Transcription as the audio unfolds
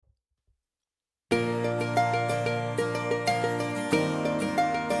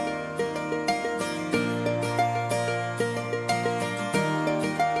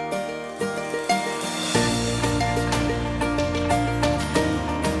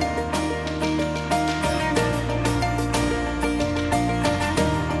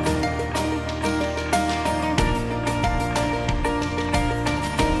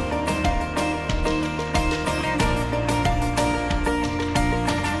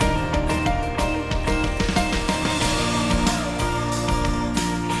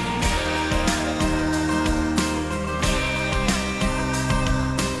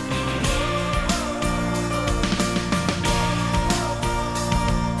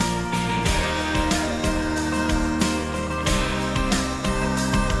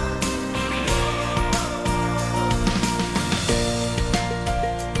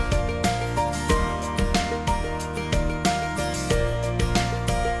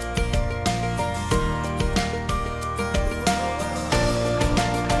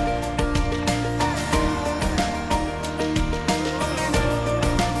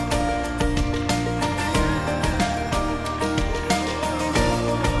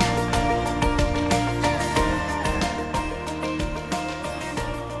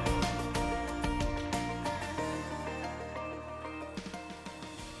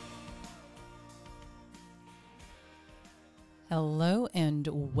and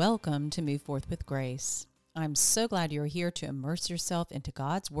welcome to Move Forth with Grace. I'm so glad you're here to immerse yourself into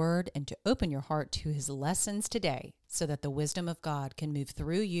God's Word and to open your heart to His lessons today so that the wisdom of God can move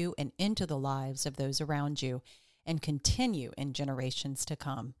through you and into the lives of those around you and continue in generations to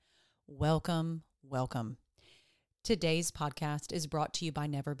come. Welcome, welcome. Today's podcast is brought to you by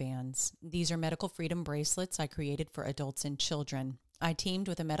Never Bands. These are medical freedom bracelets I created for adults and children. I teamed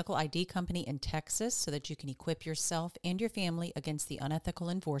with a medical ID company in Texas so that you can equip yourself and your family against the unethical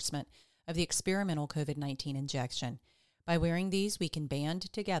enforcement of the experimental COVID-19 injection. By wearing these, we can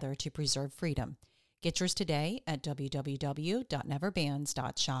band together to preserve freedom. Get yours today at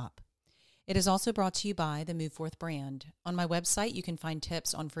www.neverbands.shop. It is also brought to you by the Move Forth brand. On my website, you can find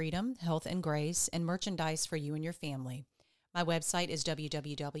tips on freedom, health, and grace, and merchandise for you and your family. My website is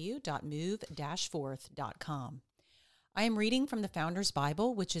www.move-forth.com. I am reading from the Founders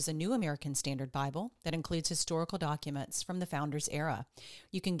Bible, which is a New American Standard Bible that includes historical documents from the Founders era.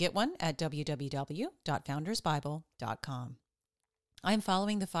 You can get one at www.foundersbible.com. I am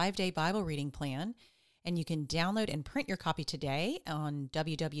following the 5-day Bible reading plan, and you can download and print your copy today on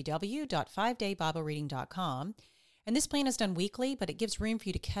www.5daybiblereading.com. And this plan is done weekly, but it gives room for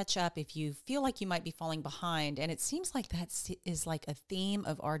you to catch up if you feel like you might be falling behind. And it seems like that is like a theme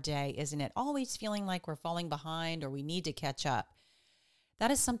of our day, isn't it? Always feeling like we're falling behind or we need to catch up.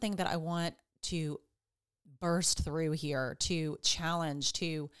 That is something that I want to burst through here, to challenge,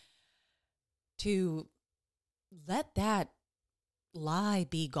 to let that lie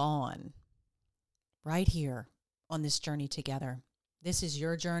be gone right here on this journey together. This is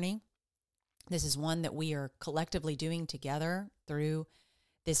your journey. This is one that we are collectively doing together through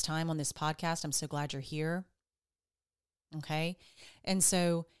this time on this podcast. I'm so glad you're here. Okay? And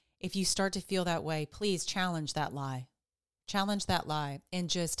so if you start to feel that way, please challenge that lie. Challenge that lie and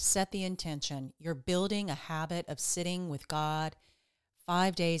just set the intention. You're building a habit of sitting with God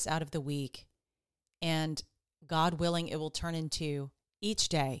 5 days out of the week. And God willing, it will turn into each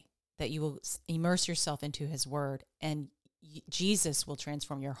day that you will immerse yourself into His Word, and Jesus will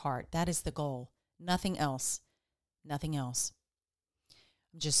transform your heart. That is the goal. Nothing else. Nothing else.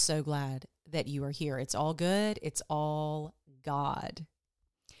 I'm just so glad that you are here. It's all good. It's all God.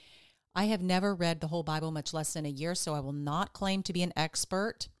 I have never read the whole Bible, much less in a year, so I will not claim to be an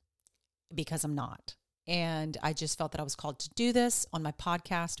expert because I'm not. And I just felt that I was called to do this on my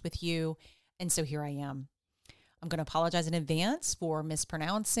podcast with you, and so here I am. I'm going to apologize in advance for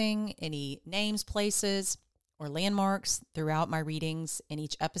mispronouncing any names, places, or landmarks throughout my readings in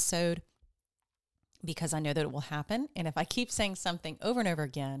each episode, because I know that it will happen. And if I keep saying something over and over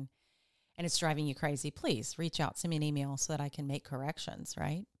again and it's driving you crazy, please reach out, send me an email so that I can make corrections,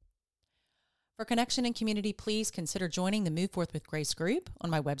 right? For connection and community, please consider joining the Move Forth with Grace group on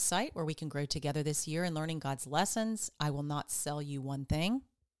my website, where we can grow together this year in learning God's lessons. I will not sell you one thing.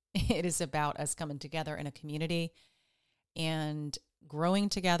 It is about us coming together in a community and growing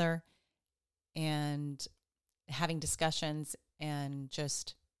together and having discussions and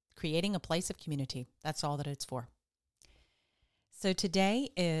just creating a place of community. That's all that it's for. So today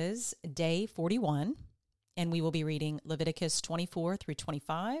is day 41, and we will be reading Leviticus 24 through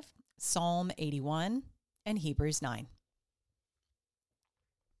 25, Psalm 81, and Hebrews 9.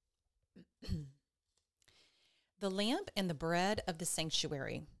 The lamp and the bread of the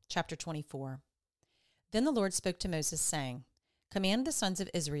sanctuary, chapter 24. Then the Lord spoke to Moses, saying, Command the sons of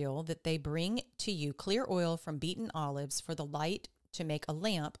Israel that they bring to you clear oil from beaten olives for the light to make a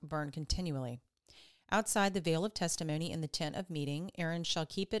lamp burn continually. Outside the veil of testimony in the tent of meeting, Aaron shall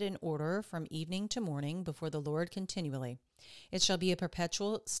keep it in order from evening to morning before the Lord continually. It shall be a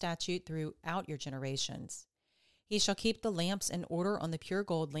perpetual statute throughout your generations. He shall keep the lamps in order on the pure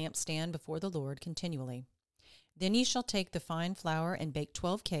gold lampstand before the Lord continually. Then ye shall take the fine flour and bake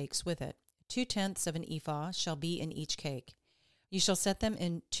 12 cakes with it. 2/10 of an ephah shall be in each cake. You shall set them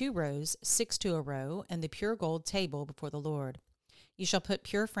in 2 rows, 6 to a row, and the pure gold table before the Lord. You shall put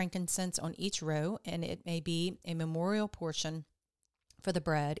pure frankincense on each row, and it may be a memorial portion for the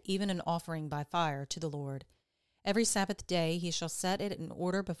bread, even an offering by fire to the Lord. Every Sabbath day he shall set it in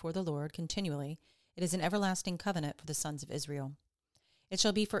order before the Lord continually. It is an everlasting covenant for the sons of Israel. It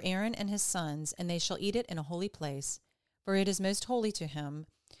shall be for Aaron and his sons, and they shall eat it in a holy place, for it is most holy to him.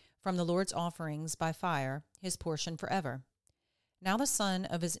 From the Lord's offerings by fire, his portion forever. Now the son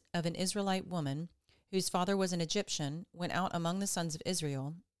of an Israelite woman, whose father was an Egyptian, went out among the sons of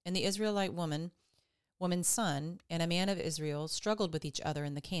Israel, and the Israelite woman's son and a man of Israel struggled with each other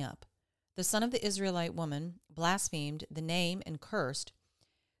in the camp. The son of the Israelite woman blasphemed the name and cursed,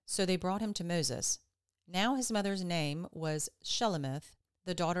 so they brought him to Moses. Now his mother's name was Shelemith,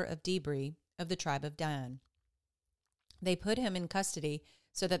 the daughter of Dibri, of the tribe of Dan. They put him in custody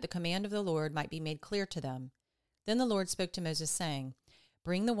so that the command of the Lord might be made clear to them. Then the Lord spoke to Moses, saying,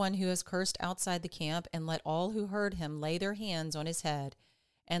 Bring the one who has cursed outside the camp, and let all who heard him lay their hands on his head,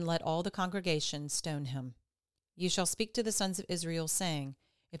 and let all the congregation stone him. You shall speak to the sons of Israel, saying,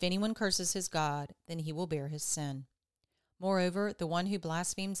 If anyone curses his God, then he will bear his sin. Moreover, the one who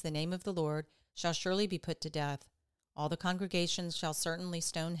blasphemes the name of the Lord shall surely be put to death. All the congregations shall certainly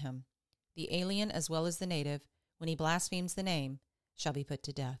stone him. The alien as well as the native, when he blasphemes the name, shall be put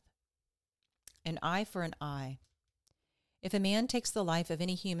to death. An eye for an eye. If a man takes the life of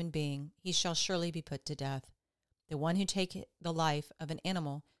any human being, he shall surely be put to death. The one who takes the life of an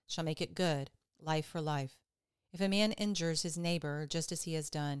animal shall make it good, life for life. If a man injures his neighbor just as he has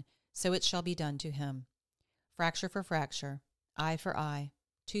done, so it shall be done to him. Fracture for fracture, eye for eye,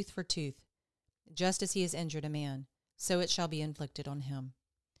 tooth for tooth. Just as he has injured a man, so it shall be inflicted on him.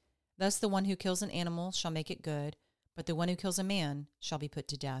 Thus the one who kills an animal shall make it good, but the one who kills a man shall be put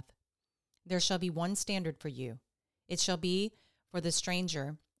to death. There shall be one standard for you. It shall be for the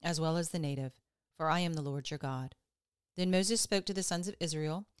stranger as well as the native, for I am the Lord your God. Then Moses spoke to the sons of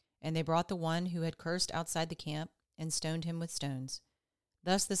Israel, and they brought the one who had cursed outside the camp and stoned him with stones.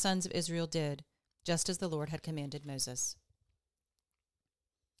 Thus the sons of Israel did, just as the Lord had commanded Moses.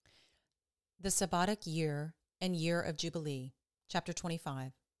 The Sabbatic Year and Year of Jubilee, chapter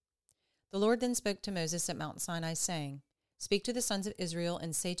 25. The Lord then spoke to Moses at Mount Sinai, saying, Speak to the sons of Israel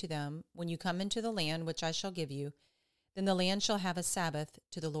and say to them, When you come into the land which I shall give you, then the land shall have a Sabbath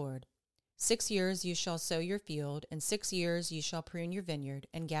to the Lord. 6 years you shall sow your field, and 6 years you shall prune your vineyard,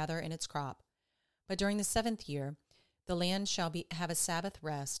 and gather in its crop. But during the 7th year the land shall have a Sabbath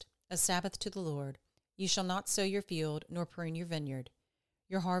rest, a Sabbath to the Lord. You shall not sow your field, nor prune your vineyard.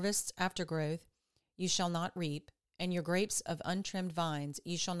 Your harvests after growth you shall not reap, and your grapes of untrimmed vines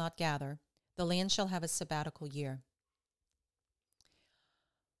you shall not gather. The land shall have a sabbatical year.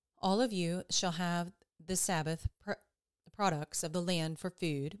 All of you shall have the Sabbath products of the land for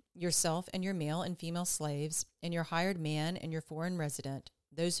food, yourself and your male and female slaves, and your hired man and your foreign resident,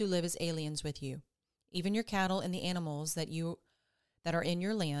 those who live as aliens with you. Even your cattle and the animals that are in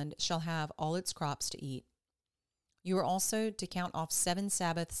your land shall have all its crops to eat. You are also to count off 7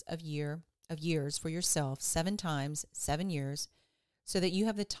 Sabbaths of years for yourself, 7 times 7 years, so that you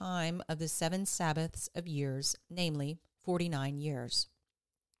have the time of the 7 Sabbaths of years, namely 49 years.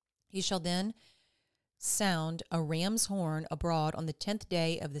 You shall then sound a ram's horn abroad on the 10th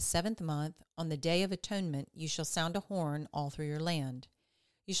day of the 7th month. On the day of atonement you shall sound a horn all through your land.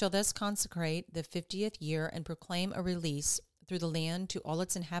 You shall thus consecrate the 50th year and proclaim a release through the land to all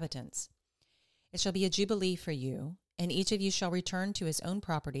its inhabitants. It shall be a jubilee for you, and each of you shall return to his own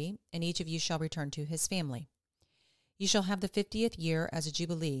property, and each of you shall return to his family. You shall have the 50th year as a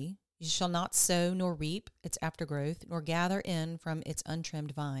jubilee. You shall not sow nor reap its aftergrowth, nor gather in from its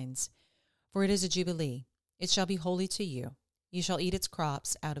untrimmed vines. For it is a jubilee. It shall be holy to you. You shall eat its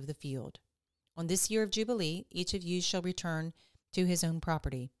crops out of the field. On this year of jubilee, each of you shall return to his own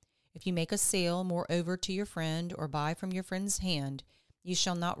property. If you make a sale, moreover, to your friend, or buy from your friend's hand, you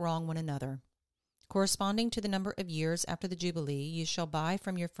shall not wrong one another. Corresponding to the number of years after the jubilee, you shall buy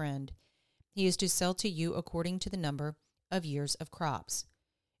from your friend. He is to sell to you according to the number of years of crops.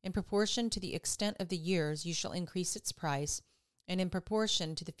 In proportion to the extent of the years, you shall increase its price, and in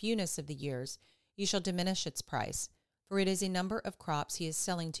proportion to the fewness of the years, you shall diminish its price, for it is a number of crops he is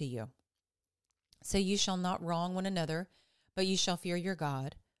selling to you. So you shall not wrong one another, but you shall fear your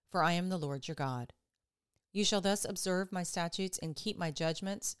God, for I am the Lord your God. You shall thus observe my statutes and keep my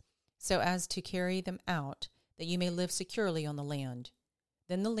judgments, so as to carry them out, that you may live securely on the land.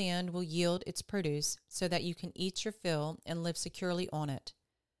 Then the land will yield its produce, so that you can eat your fill and live securely on it.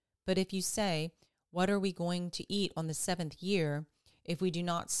 But if you say, What are we going to eat on the 7th year, if we do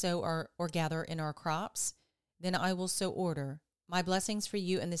not sow or gather in our crops? Then I will so order my blessings for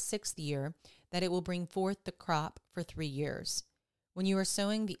you in the 6th year, that it will bring forth the crop for 3 years. When you are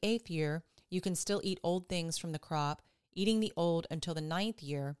sowing the 8th year, you can still eat old things from the crop, eating the old until the 9th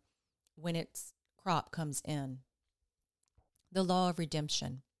year, when its crop comes in. The law of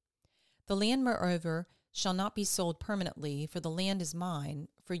redemption. The land, moreover, shall not be sold permanently, for the land is mine,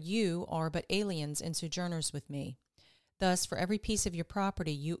 for you are but aliens and sojourners with me. Thus, for every piece of your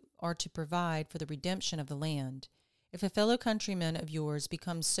property you are to provide for the redemption of the land. If a fellow countryman of yours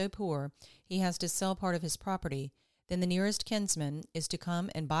becomes so poor he has to sell part of his property, then the nearest kinsman is to come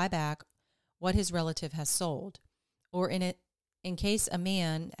and buy back what his relative has sold. Or in case a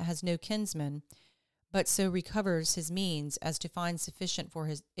man has no kinsman, but so recovers his means as to find sufficient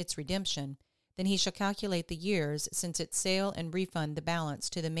for its redemption, then he shall calculate the years since its sale and refund the balance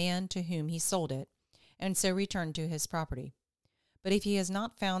to the man to whom he sold it, and so return to his property. But if he has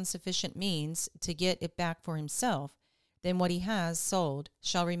not found sufficient means to get it back for himself, then what he has sold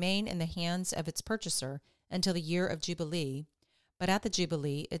shall remain in the hands of its purchaser until the year of Jubilee, but at the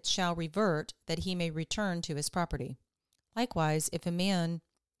Jubilee it shall revert that he may return to his property. Likewise, if a man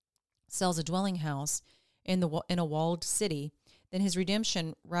sells a dwelling house in a walled city, then his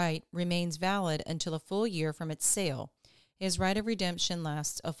redemption right remains valid until a full year from its sale. His right of redemption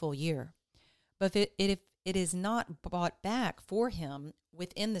lasts a full year. But if it is not bought back for him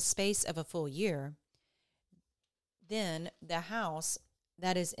within the space of a full year, then the house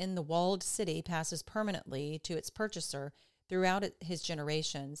that is in the walled city passes permanently to its purchaser throughout his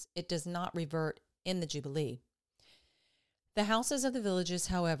generations. It does not revert in the Jubilee. The houses of the villages,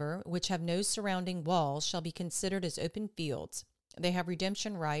 however, which have no surrounding walls, shall be considered as open fields. They have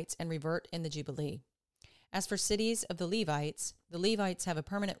redemption rights and revert in the Jubilee. As for cities of the Levites have a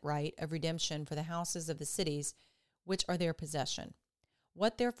permanent right of redemption for the houses of the cities which are their possession.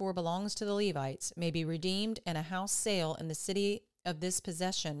 What therefore belongs to the Levites may be redeemed, and a house sale in the city of this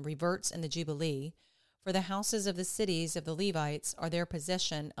possession reverts in the Jubilee, for the houses of the cities of the Levites are their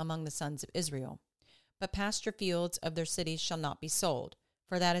possession among the sons of Israel. But pasture fields of their cities shall not be sold,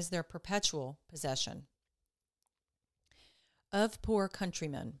 for that is their perpetual possession. Of poor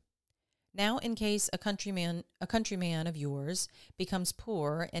countrymen. Now, in case a countryman of yours becomes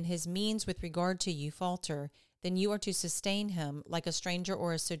poor, and his means with regard to you falter, then you are to sustain him like a stranger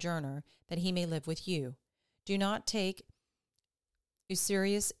or a sojourner, that he may live with you. Do not take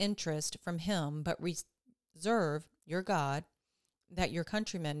usurious interest from him, but reserve your God, that your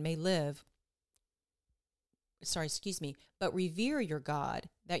countrymen may live. But revere your God,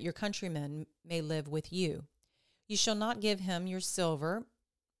 that your countrymen may live with you. You shall not give him your silver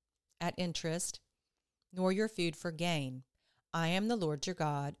at interest, nor your food for gain. I am the Lord your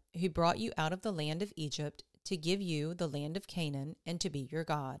God, who brought you out of the land of Egypt to give you the land of Canaan and to be your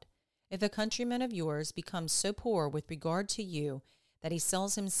God. If a countryman of yours becomes so poor with regard to you that he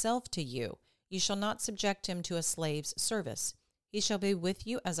sells himself to you, you shall not subject him to a slave's service. He shall be with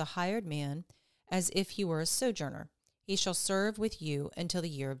you as a hired man, as if he were a sojourner. He shall serve with you until the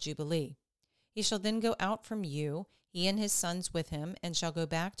year of Jubilee. He shall then go out from you, he and his sons with him, and shall go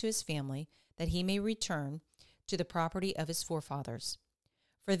back to his family, that he may return to the property of his forefathers.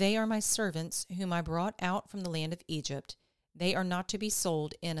 For they are my servants, whom I brought out from the land of Egypt. They are not to be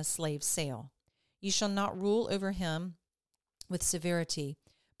sold in a slave sale. You shall not rule over him with severity,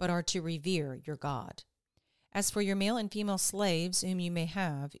 but are to revere your God. As for your male and female slaves whom you may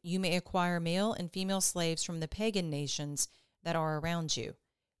have, you may acquire male and female slaves from the pagan nations that are around you.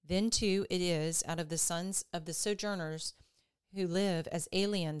 Then too it is out of the sons of the sojourners who live as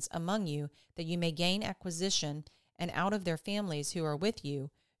aliens among you that you may gain acquisition, and out of their families who are with you,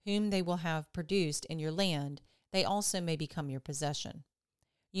 whom they will have produced in your land, they also may become your possession.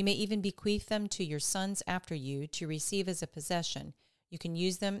 You may even bequeath them to your sons after you to receive as a possession. You can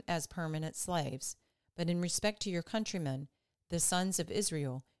use them as permanent slaves. But in respect to your countrymen, the sons of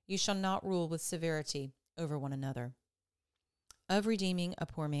Israel, you shall not rule with severity over one another. Of redeeming a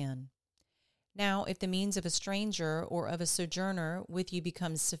poor man. Now, if the means of a stranger or of a sojourner with you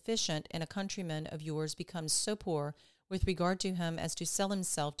becomes sufficient, and a countryman of yours becomes so poor with regard to him as to sell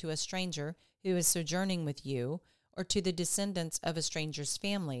himself to a stranger who is sojourning with you, or to the descendants of a stranger's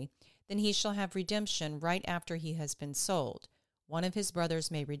family, then he shall have redemption right after he has been sold. One of his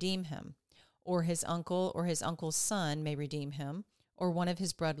brothers may redeem him, or his uncle or his uncle's son may redeem him, or one of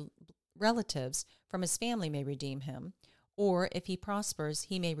his relatives from his family may redeem him, or if he prospers,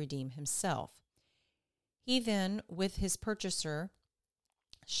 he may redeem himself. He then, with his purchaser,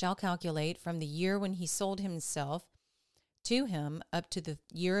 shall calculate from the year when he sold himself to him up to the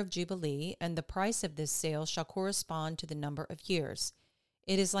year of Jubilee, and the price of this sale shall correspond to the number of years.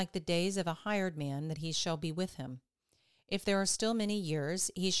 It is like the days of a hired man that he shall be with him. If there are still many years,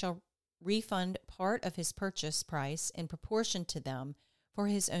 he shall refund part of his purchase price in proportion to them for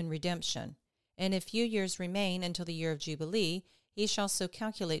his own redemption. And if few years remain until the year of Jubilee, he shall so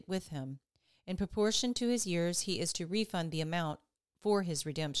calculate with him. In proportion to his years, he is to refund the amount for his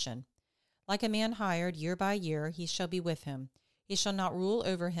redemption. Like a man hired year by year, he shall be with him. He shall not rule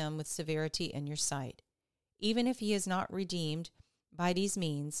over him with severity in your sight. Even if he is not redeemed by these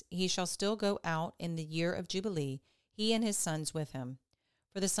means, he shall still go out in the year of Jubilee, he and his sons with him.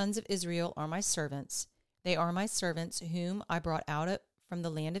 For the sons of Israel are my servants. They are my servants whom I brought out from the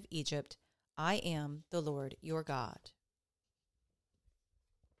land of Egypt. I am the Lord your God.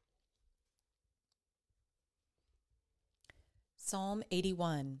 Psalm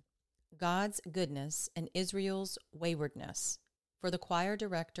 81. God's goodness and Israel's waywardness. For the choir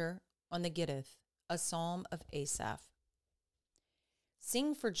director on the Gittith A psalm of Asaph.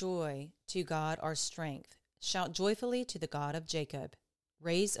 Sing for joy to God our strength. Shout joyfully to the God of Jacob.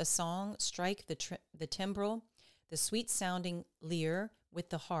 Raise a song, strike the timbrel, the sweet-sounding lyre with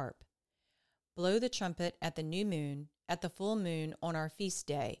the harp. Blow the trumpet at the new moon, at the full moon on our feast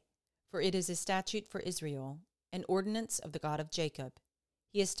day. For it is a statute for Israel, an ordinance of the God of Jacob.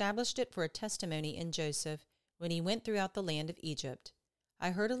 He established it for a testimony in Joseph when he went throughout the land of Egypt.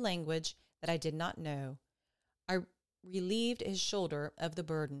 I heard a language that I did not know. I relieved his shoulder of the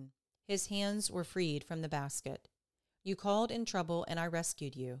burden. His hands were freed from the basket. You called in trouble, and I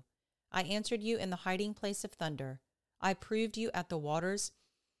rescued you. I answered you in the hiding place of thunder. I proved you at the waters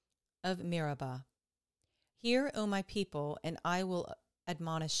of Meribah. Hear, O my people, and I will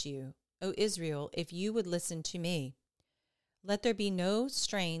admonish you. O Israel, if you would listen to me. Let there be no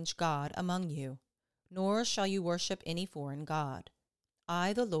strange god among you, nor shall you worship any foreign god.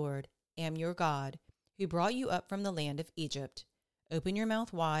 I, the Lord, am your God, who brought you up from the land of Egypt. Open your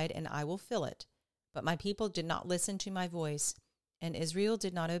mouth wide, and I will fill it. But my people did not listen to my voice, and Israel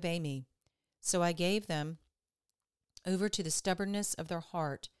did not obey me. So I gave them over to the stubbornness of their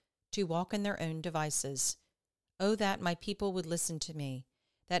heart, to walk in their own devices. Oh, that my people would listen to me,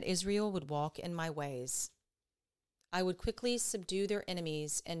 that Israel would walk in my ways. I would quickly subdue their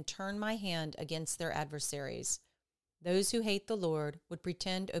enemies and turn my hand against their adversaries. Those who hate the Lord would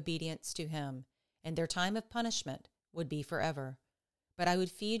pretend obedience to him, and their time of punishment would be forever. But I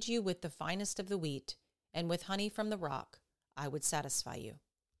would feed you with the finest of the wheat, and with honey from the rock I would satisfy you.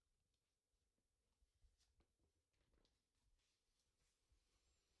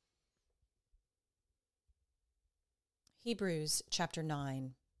 Hebrews chapter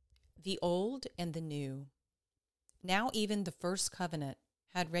 9. The Old and the New. Now even the first covenant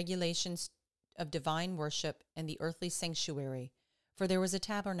had regulations of divine worship and the earthly sanctuary, for there was a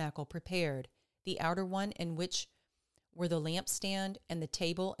tabernacle prepared, the outer one in which were the lampstand and the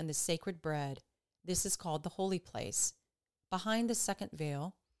table and the sacred bread. This is called the holy place. Behind the second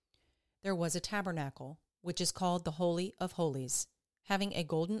veil there was a tabernacle, which is called the Holy of Holies, having a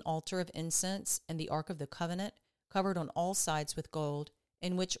golden altar of incense and the ark of the covenant, covered on all sides with gold,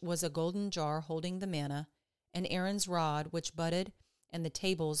 in which was a golden jar holding the manna, and Aaron's rod which budded, and the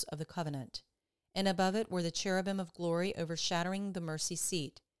tables of the covenant. And above it were the cherubim of glory overshadowing the mercy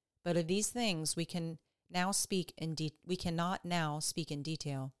seat. But of these things we cannot now speak in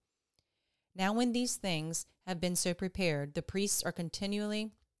detail. Now when these things have been so prepared, the priests are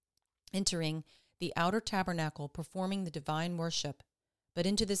continually entering the outer tabernacle, performing the divine worship. But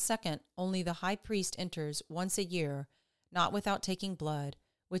into the second only the high priest enters once a year, not without taking blood,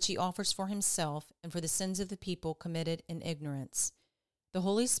 which he offers for himself and for the sins of the people committed in ignorance. The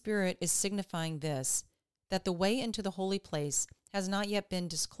Holy Spirit is signifying this, that the way into the holy place has not yet been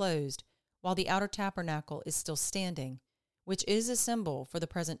disclosed, while the outer tabernacle is still standing, which is a symbol for the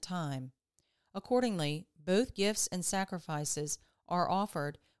present time. Accordingly, both gifts and sacrifices are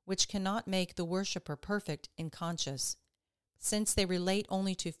offered, which cannot make the worshipper perfect and conscious, since they relate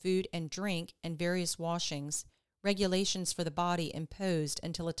only to food and drink and various washings, regulations for the body imposed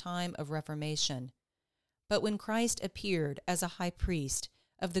until a time of reformation. But when Christ appeared as a high priest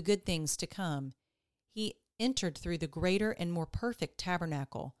of the good things to come, he entered through the greater and more perfect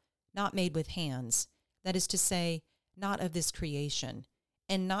tabernacle, not made with hands, that is to say, not of this creation,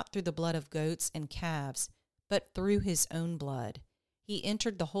 and not through the blood of goats and calves, but through his own blood. He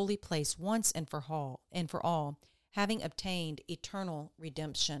entered the holy place once and for all, having obtained eternal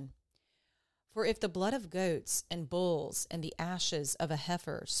redemption. For if the blood of goats and bulls and the ashes of a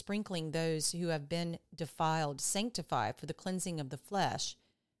heifer, sprinkling those who have been defiled, sanctify for the cleansing of the flesh,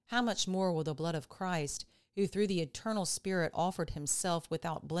 how much more will the blood of Christ, who through the eternal Spirit offered himself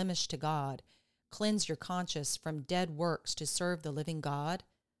without blemish to God, cleanse your conscience from dead works to serve the living God?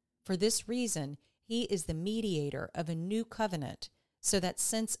 For this reason, he is the mediator of a new covenant, so that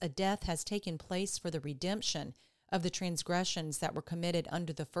since a death has taken place for the redemption of the transgressions that were committed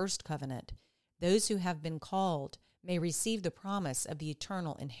under the first covenant, those who have been called may receive the promise of the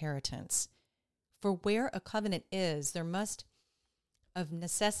eternal inheritance. For where a covenant is, there must of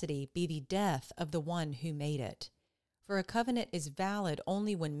necessity be the death of the one who made it. For a covenant is valid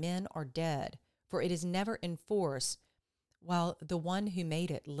only when men are dead, for it is never in force while the one who made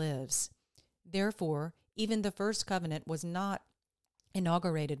it lives. Therefore, even the first covenant was not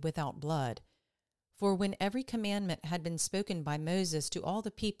inaugurated without blood. For when every commandment had been spoken by Moses to all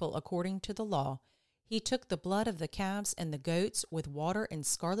the people according to the law, he took the blood of the calves and the goats with water and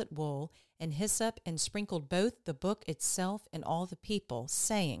scarlet wool and hyssop and sprinkled both the book itself and all the people,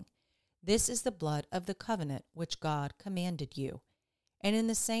 saying, "This is the blood of the covenant which God commanded you." And in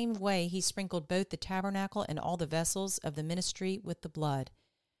the same way, he sprinkled both the tabernacle and all the vessels of the ministry with the blood.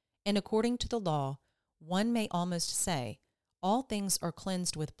 And according to the law, one may almost say, all things are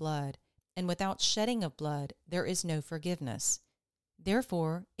cleansed with blood, and without shedding of blood there is no forgiveness.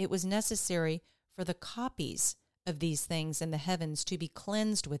 Therefore, it was necessary for the copies of these things in the heavens to be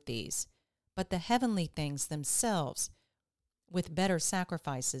cleansed with these, but the heavenly things themselves with better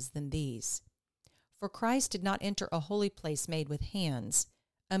sacrifices than these. For Christ did not enter a holy place made with hands,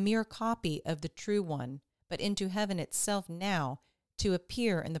 a mere copy of the true one, but into heaven itself now, to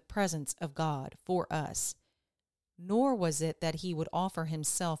appear in the presence of God for us. Nor was it that he would offer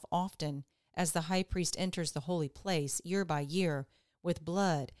himself often, as the high priest enters the holy place year by year, with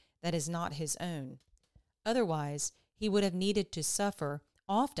blood that is not his own. Otherwise, he would have needed to suffer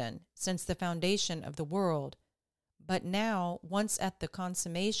often since the foundation of the world. But now, once at the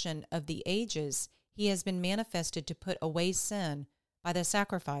consummation of the ages, he has been manifested to put away sin by the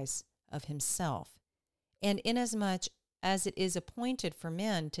sacrifice of himself. And inasmuch as it is appointed for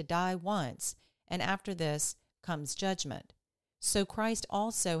men to die once, and after this comes judgment, so Christ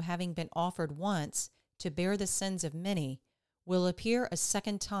also, having been offered once to bear the sins of many, will appear a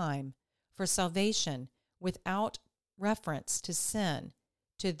second time for salvation without reference to sin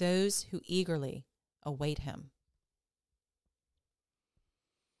to those who eagerly await him.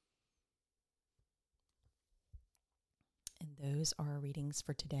 And those are our readings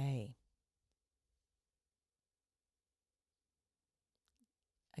for today.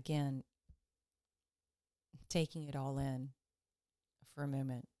 Again, taking it all in for a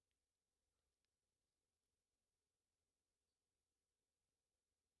moment.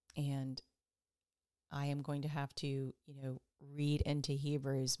 And I am going to have to, read into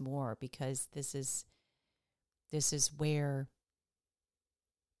Hebrews more, because this is where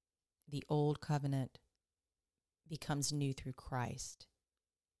the old covenant becomes new through Christ.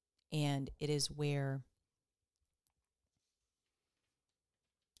 And it is where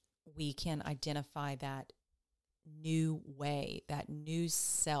we can identify that new way, that new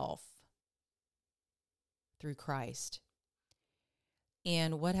self through Christ.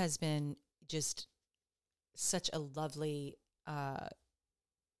 And what has been just such a lovely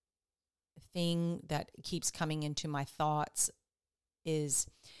thing that keeps coming into my thoughts is,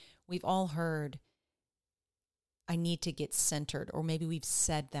 we've all heard, I need to get centered, or maybe we've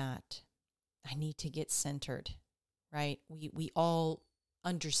said that, I need to get centered, right? We all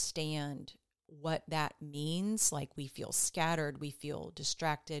understand what that means. Like, we feel scattered, we feel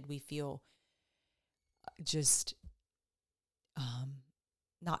distracted, we feel just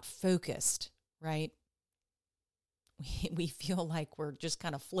not focused, right? We feel like we're just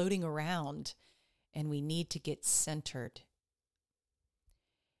kind of floating around, and we need to get centered.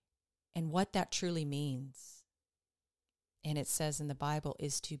 And what that truly means, and it says in the Bible,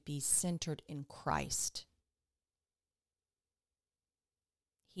 is to be centered in Christ.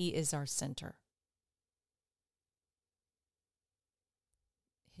 He is our center.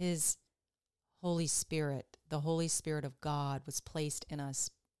 His Holy Spirit, the Holy Spirit of God, was placed in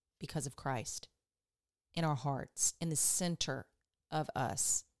us because of Christ, in our hearts, in the center of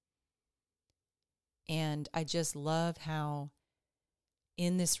us. And I just love how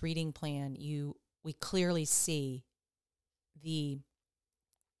in this reading plan, we clearly see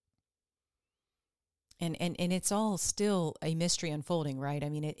and it's all still a mystery unfolding, right? I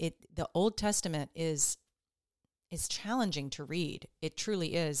mean, the Old Testament is challenging to read. It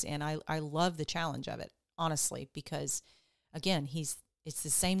truly is. And I love the challenge of it, honestly, because again, it's the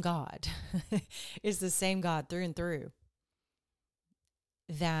same God. It's the same God through and through.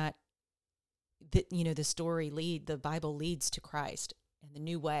 The the Bible leads to Christ and the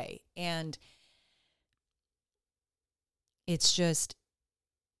new way. And it's just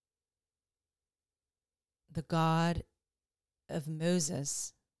the God of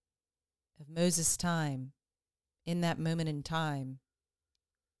Moses' time, in that moment in time,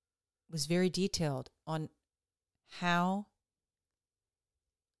 was very detailed on how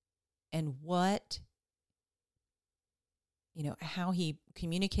and what, how he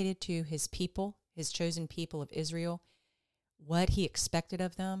communicated to his people, his chosen people of Israel, what he expected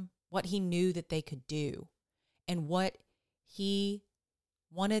of them, what he knew that they could do, and what he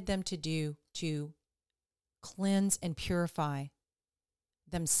wanted them to do to cleanse and purify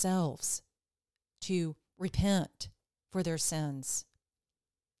themselves, to repent for their sins.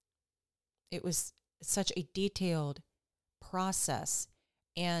 It was such a detailed process,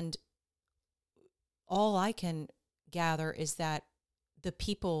 and all I can gather is that the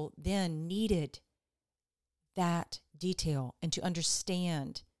people then needed that detail, and to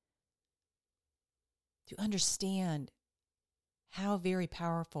understand how very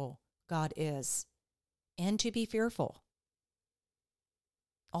powerful God is, and to be fearful.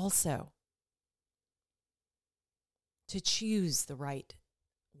 Also, to choose the right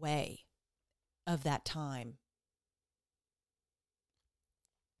way of that time.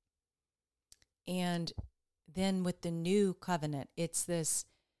 And then with the new covenant, it's this,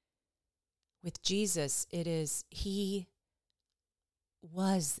 with Jesus, it is, he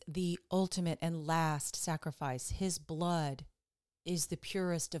was the ultimate and last sacrifice. His blood is the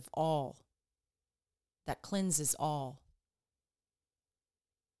purest of all, that cleanses all.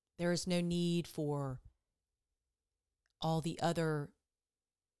 There is no need for all the other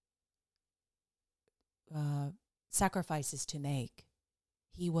sacrifices to make.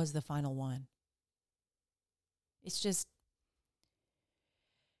 He was the final one. It's just,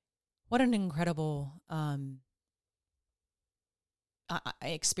 what an incredible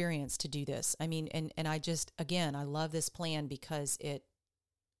experience to do this. I mean, and I just, again, I love this plan because it,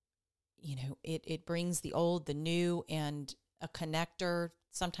 it brings the old, the new, and a connector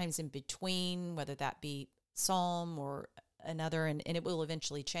sometimes in between, whether that be Psalm or another, and it will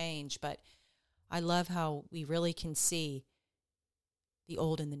eventually change. But I love how we really can see the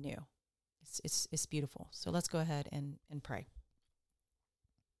old and the new. It's beautiful. So let's go ahead and pray.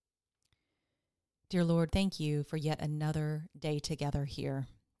 Dear Lord, thank you for yet another day together here.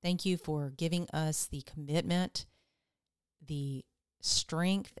 Thank you for giving us the commitment, the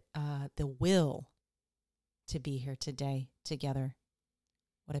strength, the will to be here today together.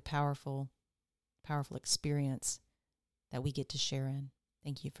 What a powerful, powerful experience that we get to share in.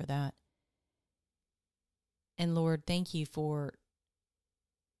 Thank you for that. And Lord, thank you for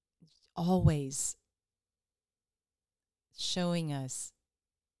always showing us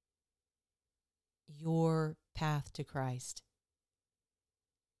your path to Christ,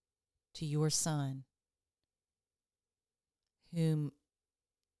 to your Son, whom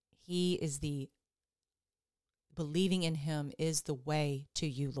he is believing in him is the way to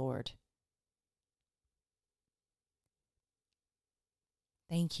you, Lord.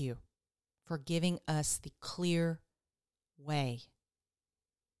 Thank you for giving us the clear way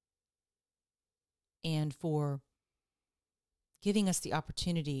and for giving us the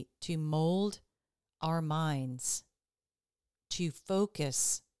opportunity to mold our minds, to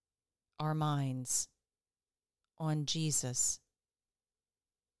focus our minds on Jesus,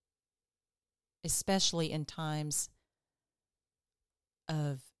 especially in times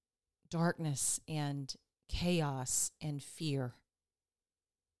of darkness and chaos and fear.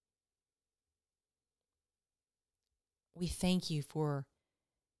 We thank you for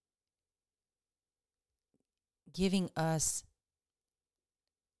giving us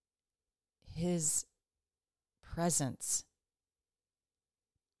his presence,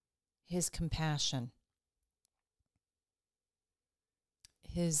 his compassion,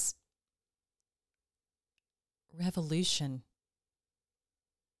 his revolution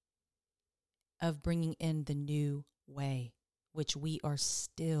of bringing in the new way, which we are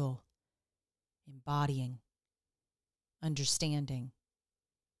still embodying, understanding,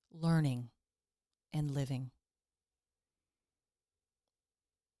 learning, and living.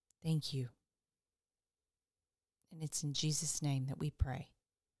 Thank you. And it's in Jesus' name that we pray.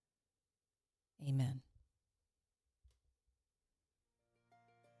 Amen.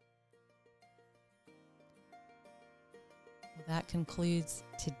 Well, that concludes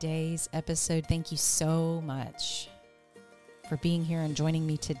today's episode. Thank you so much for being here and joining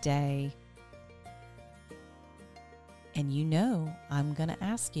me today. And I'm going to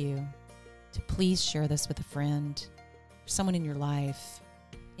ask you to please share this with a friend, someone in your life,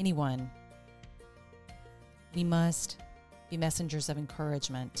 anyone. We must be messengers of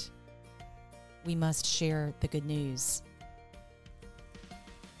encouragement. We must share the good news.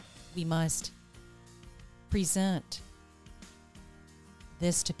 We must present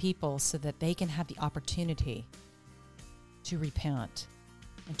this to people so that they can have the opportunity to repent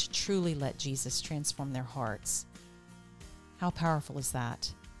and to truly let Jesus transform their hearts. How powerful is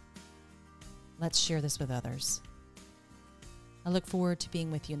that? Let's share this with others. I look forward to being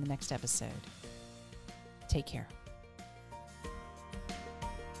with you in the next episode. Take care.